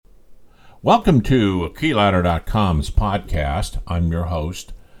Welcome to KeyLadder.com's podcast. I'm your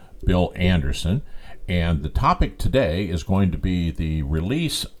host, Bill Anderson, and the topic today is going to be the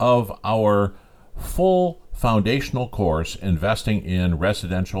release of our full foundational course, Investing in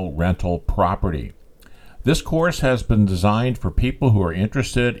Residential Rental Property. This course has been designed for people who are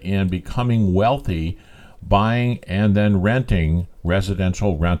interested in becoming wealthy, buying and then renting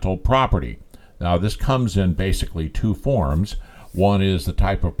residential rental property. Now, this comes in basically two forms. One is the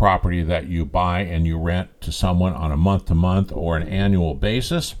type of property that you buy and you rent to someone on a month-to-month or an annual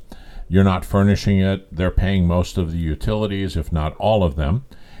basis. You're not furnishing it. They're paying most of the utilities, if not all of them.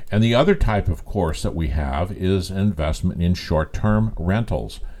 And the other type of course that we have is investment in short-term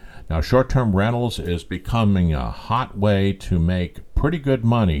rentals. Now, short-term rentals is becoming a hot way to make pretty good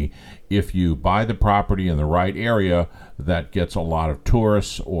money if you buy the property in the right area that gets a lot of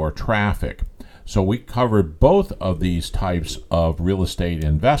tourists or traffic. So we covered both of these types of real estate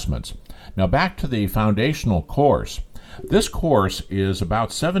investments. Now back to the foundational course. This course is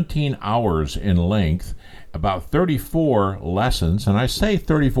about 17 hours in length, about 34 lessons, and I say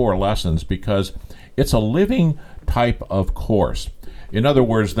 34 lessons because it's a living type of course. In other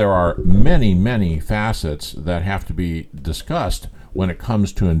words, there are many, many facets that have to be discussed when it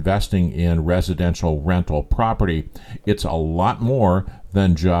comes to investing in residential rental property. It's a lot more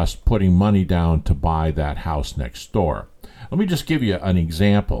than just putting money down to buy that house next door. Let me just give you an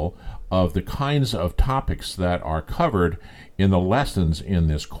example of the kinds of topics that are covered in the lessons in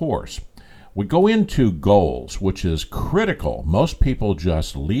this course. We go into goals, which is critical. Most people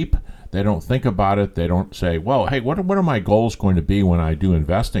just leap. They don't think about it. They don't say, well, hey, what are my goals going to be when I do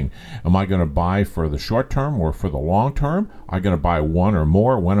investing? Am I going to buy for the short term or for the long term? Am I going to buy one or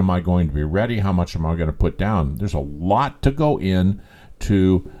more? When am I going to be ready? How much am I going to put down? There's a lot to go in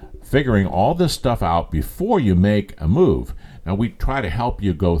to figuring all this stuff out before you make a move. Now, we try to help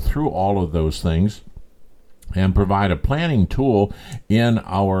you go through all of those things and provide a planning tool in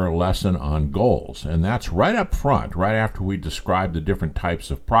our lesson on goals. And that's right up front, right after we describe the different types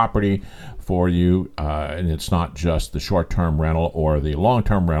of property for you. And it's not just the short-term rental or the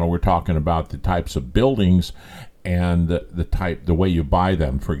long-term rental. We're talking about the types of buildings and the way you buy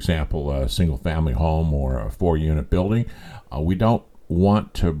them. For example, a single-family home or a 4-unit building. We don't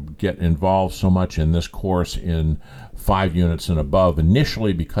want to get involved so much in this course in 5 units and above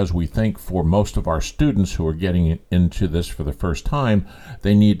initially, because we think for most of our students who are getting into this for the first time,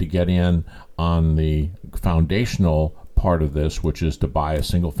 they need to get in on the foundational part of this, which is to buy a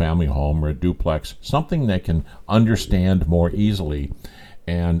single family home or a duplex, something they can understand more easily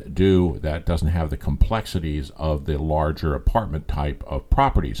and do that doesn't have the complexities of the larger apartment type of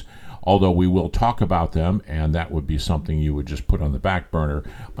properties. Although we will talk about them, and that would be something you would just put on the back burner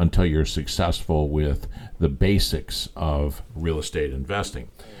until you're successful with the basics of real estate investing.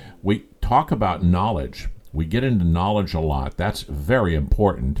 We talk about knowledge. We get into knowledge a lot. That's very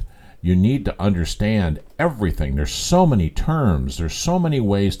important. You need to understand everything. There's so many terms. There's so many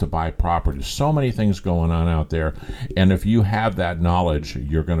ways to buy property. So many things going on out there. And if you have that knowledge,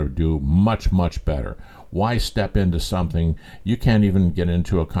 you're going to do much, much better. Why step into something? You can't even get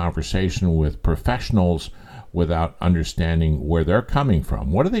into a conversation with professionals without understanding where they're coming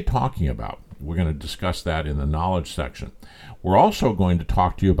from. What are they talking about? We're going to discuss that in the knowledge section. We're also going to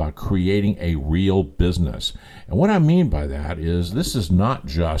talk to you about creating a real business. And what I mean by that is this is not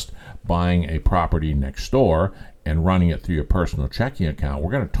just buying a property next door and running it through your personal checking account.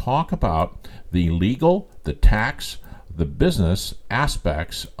 We're going to talk about the legal, the tax, the business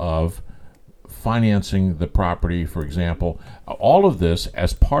aspects of financing the property, for example. All of this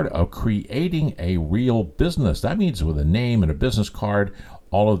as part of creating a real business. That means with a name and a business card,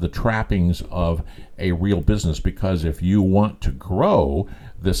 all of the trappings of a real business, because if you want to grow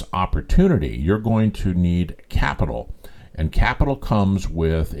this opportunity, you're going to need capital. And capital comes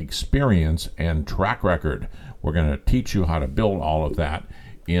with experience and track record. We're going to teach you how to build all of that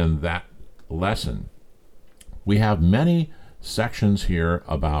in that lesson. We have many sections here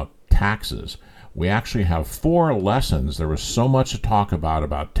about taxes. We actually have 4 lessons. There was so much to talk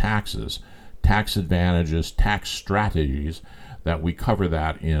about taxes, tax advantages, tax strategies, that we cover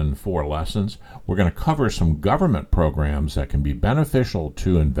that in 4 lessons. We're going to cover some government programs that can be beneficial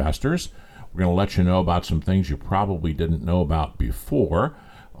to investors. We're going to let you know about some things you probably didn't know about before.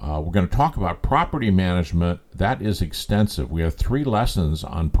 We're going to talk about property management. That is extensive. We have 3 lessons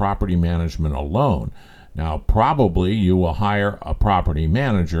on property management alone. Now, probably you will hire a property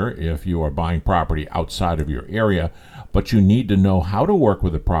manager if you are buying property outside of your area, but you need to know how to work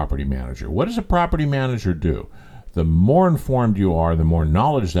with a property manager. What does a property manager do? The more informed you are, the more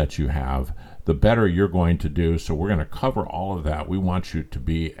knowledge that you have, the better you're going to do. So we're going to cover all of that. We want you to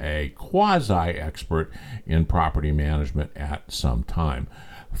be a quasi-expert in property management at some time.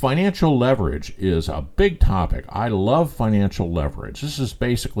 Financial leverage is a big topic. I love financial leverage. This is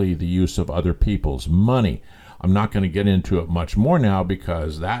basically the use of other people's money. I'm not going to get into it much more now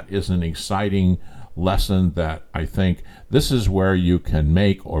because that is an exciting lesson that I think this is where you can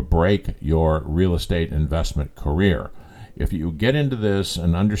make or break your real estate investment career. If you get into this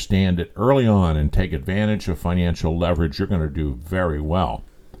and understand it early on and take advantage of financial leverage, you're going to do very well.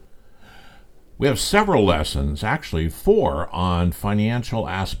 We have several lessons, actually 4, on financial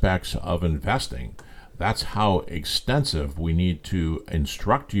aspects of investing. That's how extensive we need to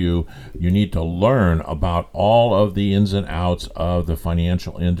instruct you. You need to learn about all of the ins and outs of the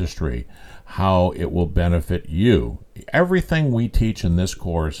financial industry, how it will benefit you. Everything we teach in this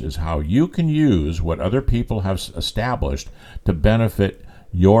course is how you can use what other people have established to benefit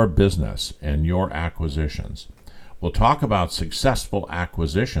your business and your acquisitions. We'll talk about successful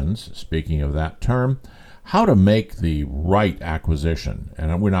acquisitions, speaking of that term, how to make the right acquisition.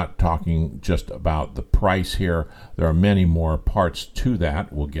 And we're not talking just about the price here. There are many more parts to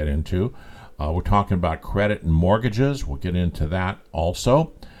that we'll get into. We're talking about credit and mortgages. We'll get into that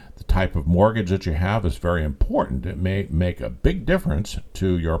also. The type of mortgage that you have is very important. It may make a big difference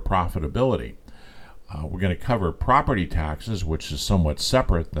to your profitability. We're going to cover property taxes, which is somewhat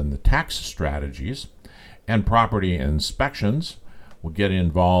separate than the tax strategies, and property inspections. We'll get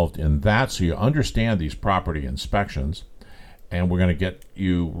involved in that so you understand these property inspections. And we're going to get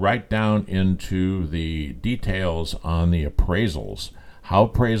you right down into the details on the appraisals, how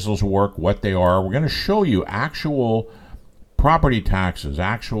appraisals work, what they are. We're going to show you actual property taxes,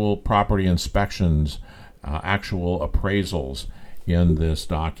 actual property inspections, actual appraisals in this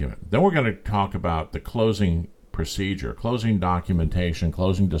document. Then we're going to talk about the closing procedure, closing documentation,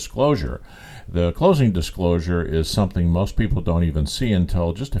 closing disclosure. The closing disclosure is something most people don't even see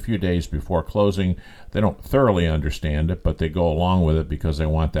until just a few days before closing. They don't thoroughly understand it, but they go along with it because they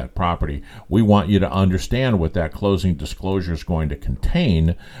want that property. We want you to understand what that closing disclosure is going to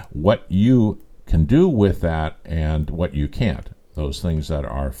contain, what you can do with that and what you can't, those things that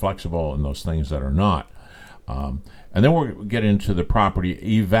are flexible and those things that are not. And then we'll get into the property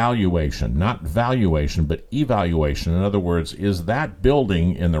evaluation, not valuation, but evaluation. In other words, is that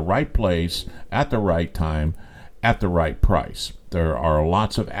building in the right place at the right time at the right price? There are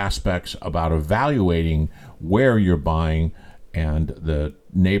lots of aspects about evaluating where you're buying and the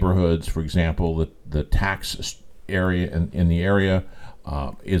neighborhoods, for example, the tax area in the area.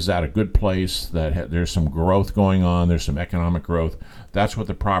 Is that a good place? There's some growth going on. There's some economic growth. That's what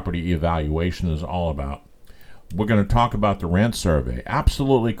the property evaluation is all about. We're going to talk about the rent survey.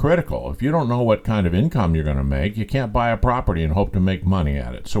 Absolutely critical. If you don't know what kind of income you're going to make, you can't buy a property and hope to make money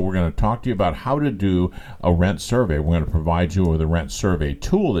at it. So we're going to talk to you about how to do a rent survey. We're going to provide you with a rent survey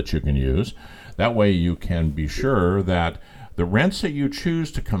tool that you can use. That way you can be sure that the rents that you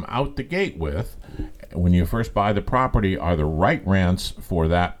choose to come out the gate with when you first buy the property are the right rents for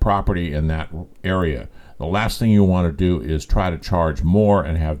that property in that area. The last thing you want to do is try to charge more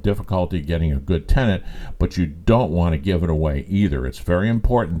and have difficulty getting a good tenant, but you don't want to give it away either. It's very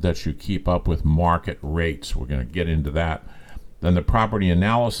important that you keep up with market rates. We're going to get into that. Then the property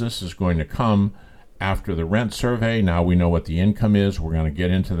analysis is going to come after the rent survey. Now we know what the income is. We're going to get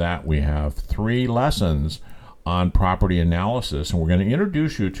into that. We have 3 lessons on property analysis, and we're going to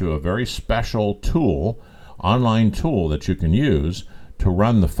introduce you to a very special tool, online tool that you can use to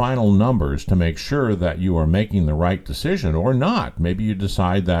run the final numbers to make sure that you are making the right decision or not. Maybe you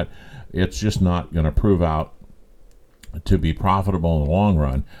decide that it's just not going to prove out to be profitable in the long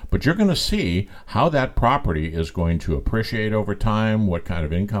run, but you're going to see how that property is going to appreciate over time, what kind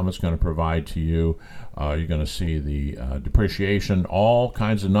of income it's going to provide to you. You're going to see the depreciation. All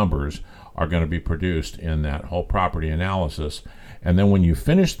kinds of numbers are going to be produced in that whole property analysis. And then when you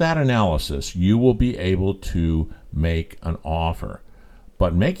finish that analysis, you will be able to make an offer.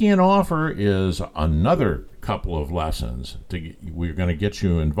 But making an offer is another couple of lessons. We're going to get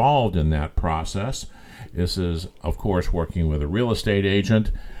you involved in that process. This is, of course, working with a real estate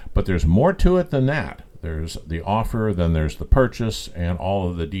agent, but there's more to it than that. There's the offer, then there's the purchase, and all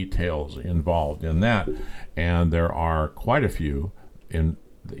of the details involved in that. And there are quite a few in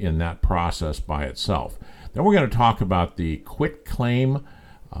that process by itself. Then we're going to talk about the quit claim.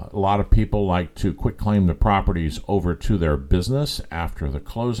 A lot of people like to quit claim the properties over to their business after the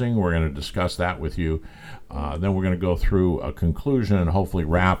closing. We're going to discuss that with you. Then we're going to go through a conclusion and hopefully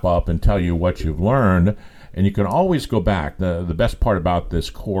wrap up and tell you what you've learned. And you can always go back. The best part about this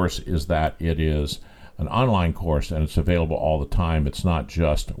course is that it is an online course, and it's available all the time. It's not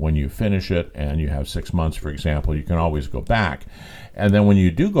just when you finish it and you have 6 months, for example. You can always go back. And then when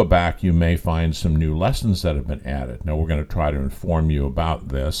you do go back, you may find some new lessons that have been added. Now, we're going to try to inform you about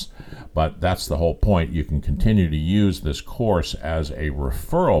this, but that's the whole point. You can continue to use this course as a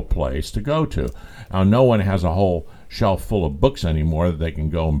referral place to go to. Now, no one has a whole shelf full of books anymore that they can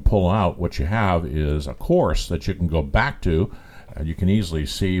go and pull out. What you have is a course that you can go back to. You can easily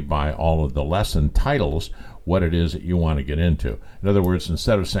see by all of the lesson titles what it is that you want to get into. In other words,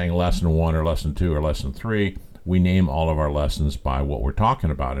 instead of saying lesson 1 or lesson 2 or lesson 3, we name all of our lessons by what we're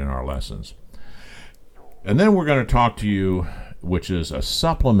talking about in our lessons. And then we're going to talk to you, which is a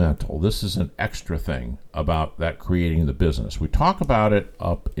supplemental. This is an extra thing about that creating the business. We talk about it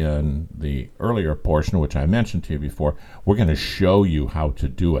up in the earlier portion, which I mentioned to you before. We're going to show you how to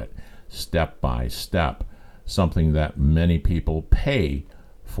do it step by step. Something that many people pay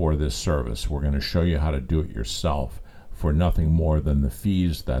for this service. We're going to show you how to do it yourself for nothing more than the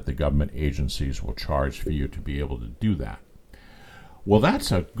fees that the government agencies will charge for you to be able to do that. Well,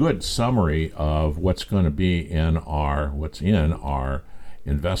 that's a good summary of what's going to be in our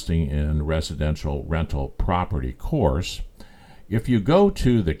Investing in Residential Rental Property course. If you go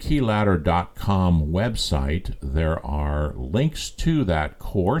to the keyladder.com website, there are links to that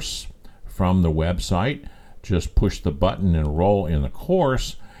course from the website. Just push the button and enroll in the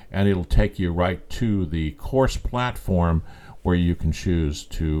course, and it'll take you right to the course platform where you can choose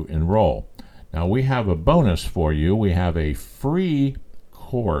to enroll. Now, we have a bonus for you. We have a free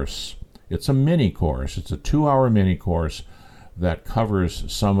course. It's a mini course. It's a 2-hour mini course that covers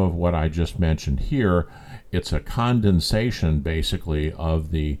some of what I just mentioned here. It's a condensation, basically, of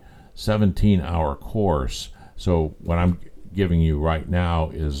the 17-hour course. So what I'm giving you right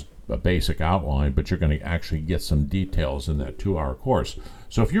now is a basic outline, but you're going to actually get some details in that 2-hour course.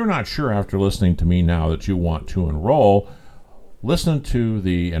 So if you're not sure after listening to me now that you want to enroll, listen to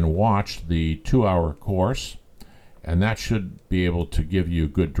and watch the 2-hour course, and that should be able to give you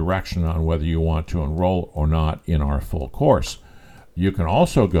good direction on whether you want to enroll or not in our full course. You can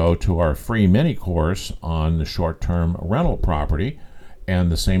also go to our free mini course on the short-term rental property,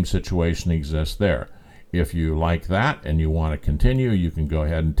 and the same situation exists there. If you like that and you want to continue, you can go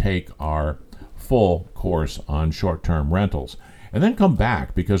ahead and take our full course on short-term rentals. And then come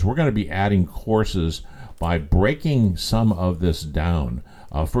back, because we're going to be adding courses by breaking some of this down.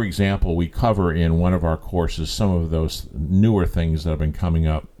 For example, we cover in one of our courses some of those newer things that have been coming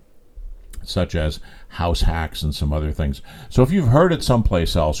up, such as house hacks and some other things. So if you've heard it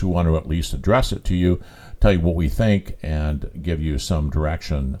someplace else, we want to at least address it to you, tell you what we think, and give you some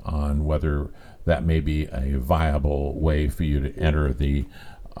direction on whether that may be a viable way for you to enter the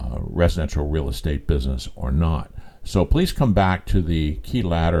residential real estate business or not. So please come back to the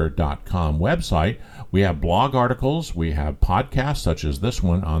keyladder.com website. We have blog articles, we have podcasts such as this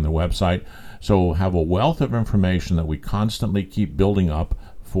one on the website. So we'll have a wealth of information that we constantly keep building up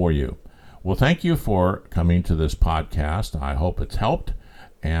for you. Well, thank you for coming to this podcast. I hope it's helped,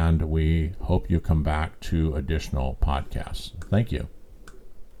 and we hope you come back to additional podcasts. Thank you.